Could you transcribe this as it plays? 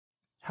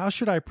how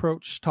should I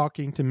approach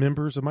talking to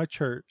members of my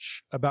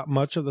church about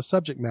much of the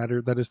subject matter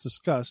that is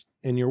discussed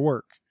in your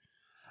work?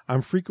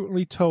 I'm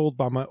frequently told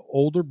by my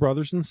older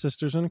brothers and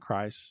sisters in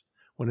Christ,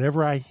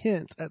 whenever I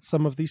hint at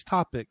some of these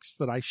topics,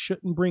 that I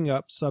shouldn't bring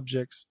up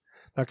subjects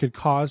that could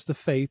cause the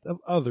faith of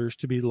others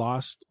to be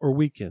lost or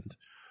weakened.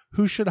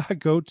 Who should I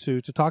go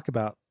to talk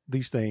about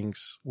these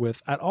things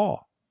with at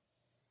all?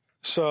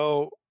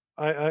 So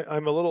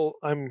I'm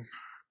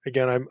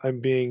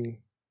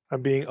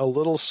being a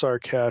little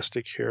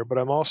sarcastic here, but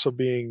I'm also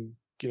being,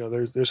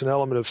 there's an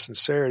element of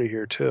sincerity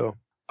here too.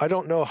 I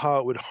don't know how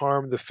it would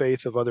harm the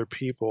faith of other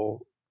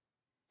people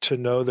to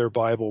know their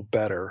Bible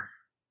better.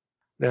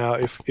 Now,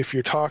 if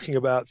you're talking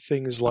about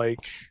things like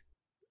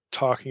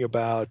talking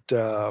about,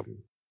 the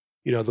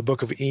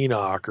book of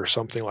Enoch or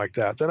something like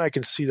that, then I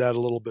can see that a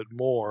little bit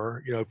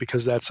more,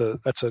 because that's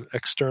an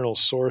external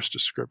source to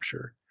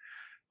Scripture.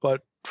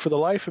 But for the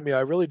life of me, I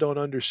really don't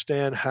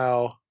understand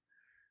how,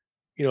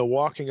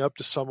 walking up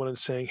to someone and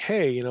saying,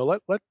 hey,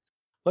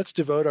 let's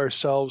devote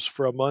ourselves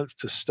for a month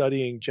to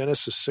studying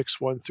Genesis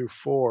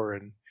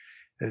 6:1-4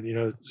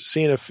 and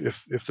seeing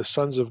if the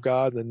sons of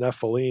God and the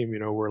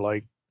Nephilim, were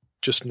like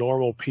just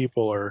normal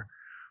people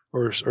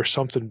or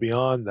something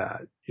beyond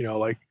that.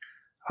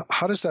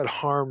 How does that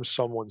harm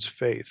someone's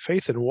faith?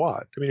 Faith in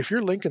what? I mean, if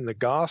you're linking the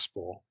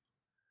gospel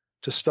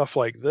to stuff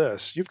like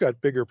this, you've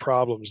got bigger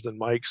problems than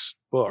Mike's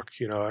book.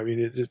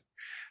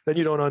 Then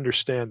you don't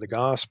understand the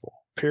gospel,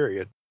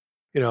 period.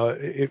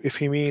 If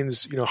he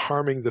means,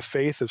 harming the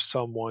faith of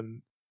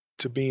someone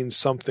to mean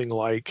something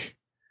like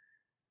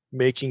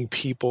making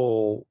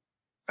people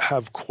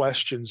have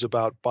questions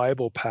about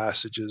Bible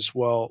passages,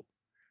 well,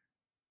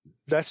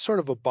 that's sort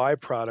of a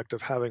byproduct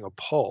of having a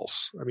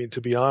pulse. I mean,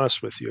 to be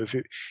honest with you,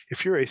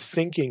 if you're a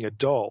thinking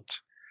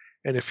adult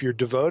and if you're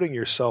devoting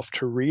yourself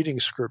to reading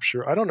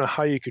Scripture, I don't know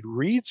how you could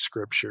read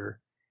Scripture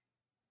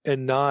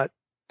and not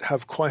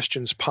have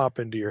questions pop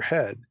into your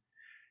head.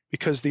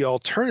 Because the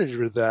alternative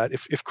to that,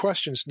 if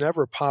questions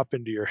never pop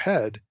into your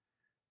head,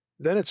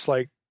 then it's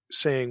like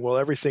saying, well,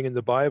 everything in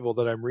the Bible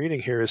that I'm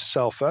reading here is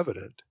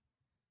self-evident.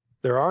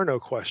 There are no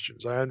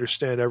questions. I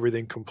understand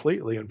everything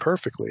completely and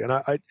perfectly. And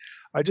I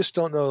just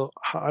don't know.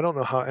 I don't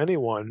know how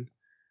anyone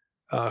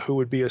who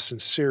would be a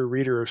sincere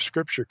reader of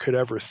Scripture could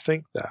ever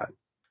think that.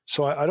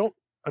 So I don't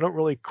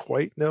really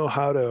quite know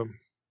how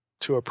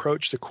to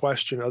approach the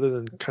question other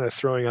than kind of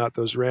throwing out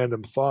those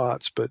random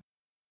thoughts. But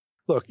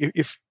look,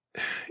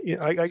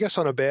 I guess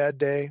on a bad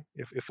day,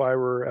 if I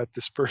were at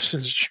this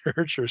person's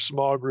church or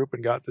small group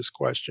and got this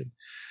question,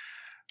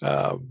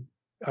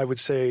 I would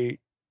say,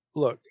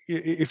 look,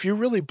 if you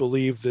really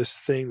believe this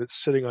thing that's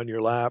sitting on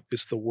your lap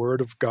is the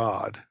Word of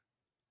God,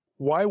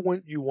 why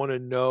wouldn't you want to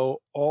know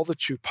all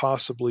that you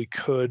possibly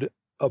could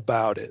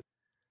about it?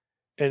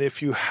 And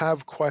if you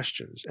have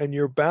questions, and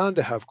you're bound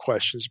to have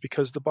questions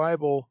because the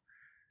Bible,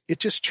 it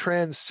just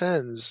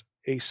transcends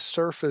a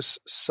surface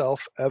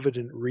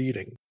self-evident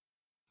reading.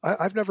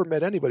 I've never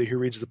met anybody who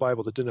reads the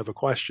Bible that didn't have a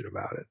question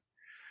about it.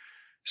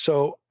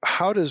 So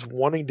how does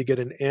wanting to get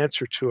an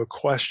answer to a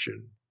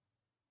question,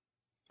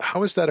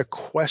 how is that a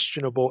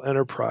questionable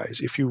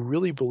enterprise if you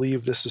really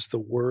believe this is the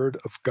Word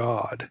of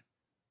God?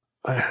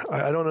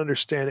 I don't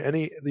understand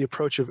the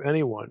approach of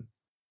anyone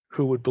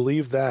who would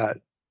believe that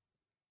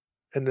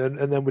and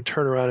then would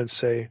turn around and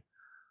say,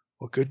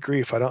 well, good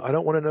grief, I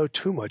don't want to know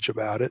too much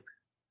about it.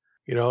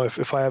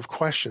 If I have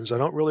questions, I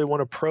don't really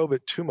want to probe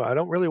it too much. I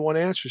don't really want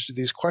answers to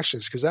these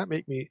questions because that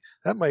might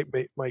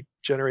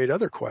generate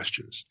other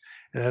questions.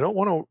 And I don't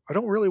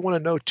really want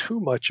to know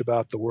too much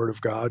about the Word of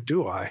God,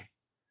 do I?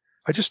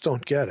 I just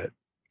don't get it.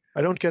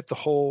 I don't get the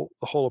whole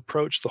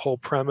approach, the whole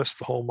premise,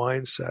 the whole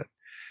mindset.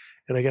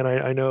 And again,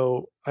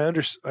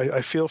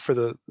 I feel for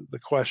the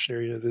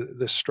questioner,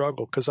 the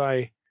struggle, because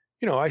I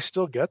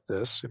still get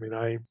this. I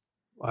mean,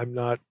 I'm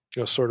not,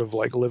 sort of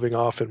like living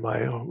off in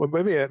my, well,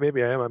 maybe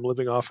I am. I'm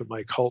living off in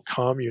my cult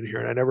commune here,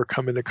 and I never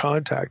come into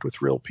contact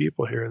with real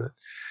people here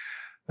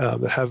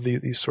that have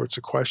these sorts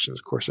of questions.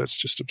 Of course, that's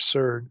just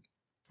absurd.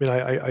 I mean,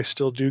 I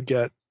still do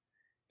get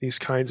these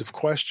kinds of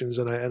questions,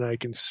 and I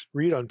can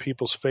read on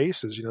people's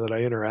faces, that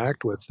I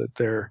interact with, that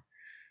they're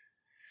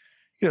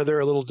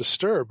a little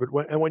disturbed. But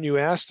when you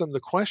ask them the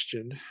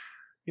question,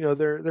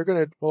 they're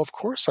going to, well, of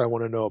course I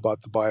want to know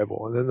about the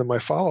Bible. And then my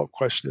follow-up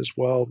question is,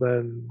 well,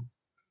 then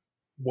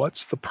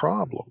what's the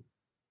problem?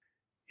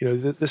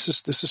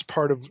 This is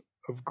part of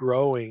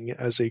growing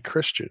as a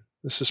Christian.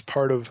 This is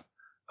part of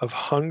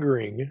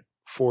hungering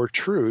for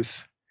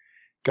truth.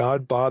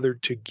 God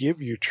bothered to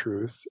give you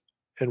truth,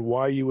 and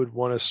why you would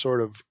want to sort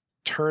of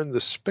turn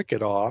the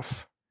spigot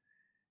off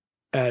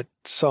at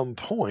some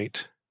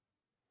point,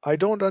 I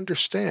don't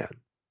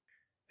understand.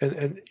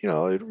 And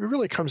it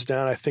really comes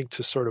down, I think,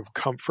 to sort of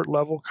comfort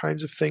level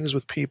kinds of things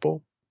with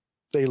people.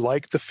 They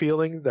like the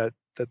feeling that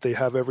they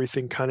have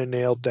everything kind of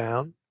nailed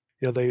down.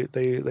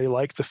 They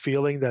like the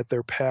feeling that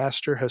their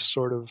pastor has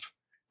sort of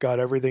got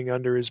everything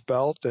under his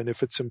belt, and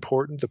if it's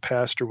important, the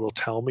pastor will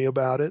tell me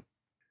about it.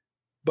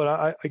 But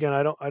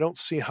I don't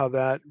see how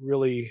that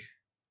really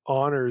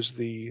honors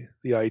the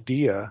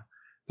idea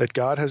that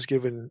God has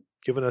given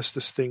given us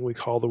this thing we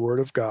call the Word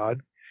of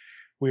God.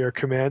 We are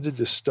commanded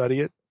to study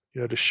it,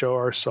 to show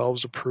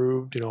ourselves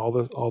approved, all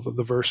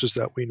the verses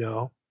that we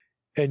know.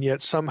 And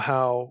yet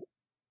somehow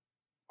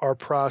our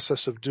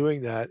process of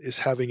doing that is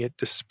having it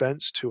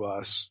dispensed to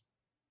us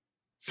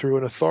through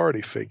an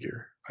authority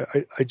figure.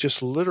 I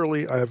just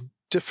literally, I have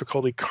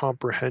difficulty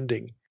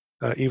comprehending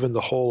even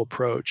the whole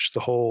approach, the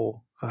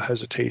whole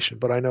hesitation,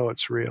 but I know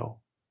it's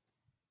real.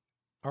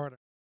 All right.